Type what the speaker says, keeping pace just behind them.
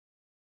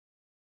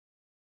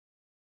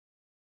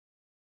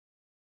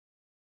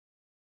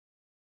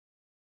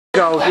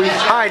Go.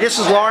 Hi, this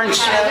is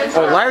Lawrence,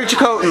 or Larry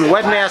Jacotin,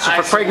 webmaster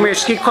for Craigmeur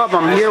Ski Club.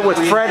 I'm here with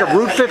Fred of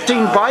Route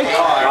 15 Bike.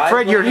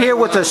 Fred, you're here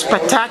with a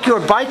spectacular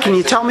bike. Can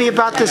you tell me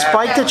about this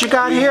bike that you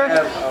got here?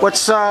 What's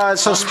so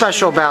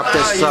special about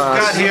this? You've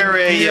got here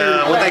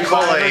a what they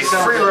call a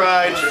free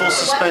ride full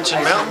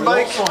suspension mountain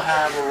bike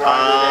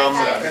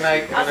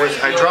with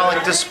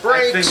hydraulic disc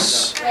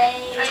brakes,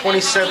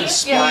 27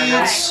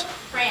 speeds.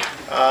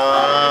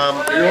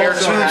 Air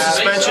tube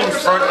suspension,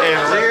 front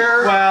and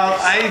rear. Well,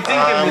 I did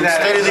give me that.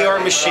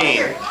 State-of-the-art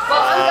machine.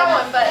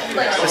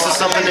 This is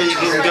something that you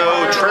can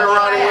go trail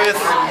riding with.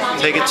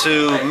 Take it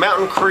to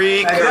Mountain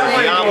Creek or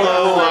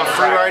Diablo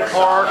Free Ride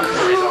Park.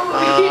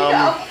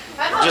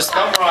 Just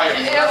knock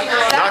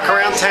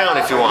around town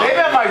if you want. Maybe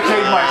I might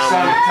take my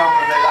son and tell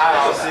him that I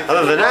don't see.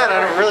 Other than that,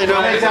 I don't really know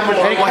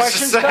what much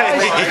to say.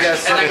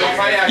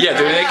 Yeah,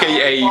 do they make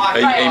a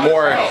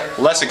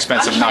less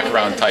expensive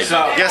knock-around type?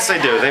 Yes, they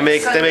do. They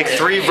make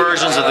 3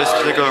 versions of this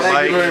particular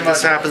bike.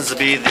 This happens to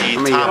be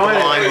the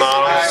top-of-the-line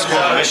model. It's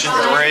called Mission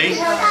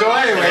 3.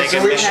 They make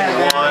a Mission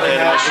 1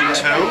 and a Mission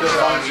 2.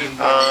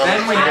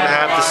 You're going to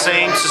have the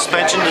same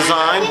suspension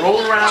design,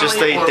 just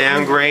a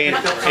downgrade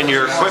in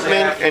your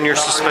equipment and your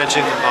suspension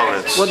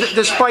components. Well,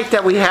 this bike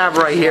that we have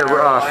right here,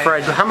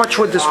 Fred, how much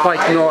would this bike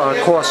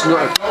cost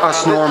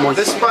us normally?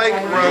 This bike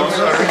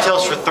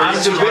retails for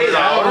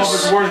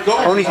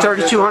 $3,200. Only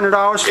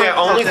 $3,200? Yeah,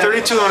 only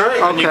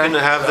 $3,200, and you can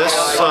have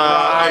this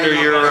under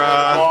your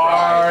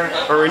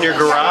or in your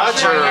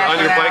garage or on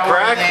your bike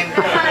rack,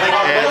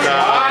 and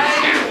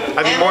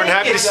I'd be more than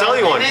happy to sell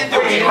you one.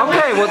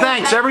 Okay, well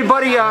thanks.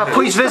 Everybody,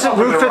 please visit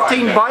Route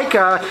 15 Bike.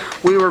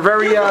 We were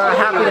very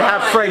happy to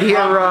have Fred here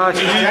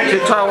to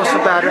tell us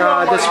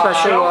about this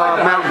special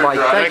mountain bike.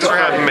 Thanks for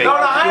having me. You're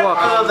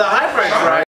welcome.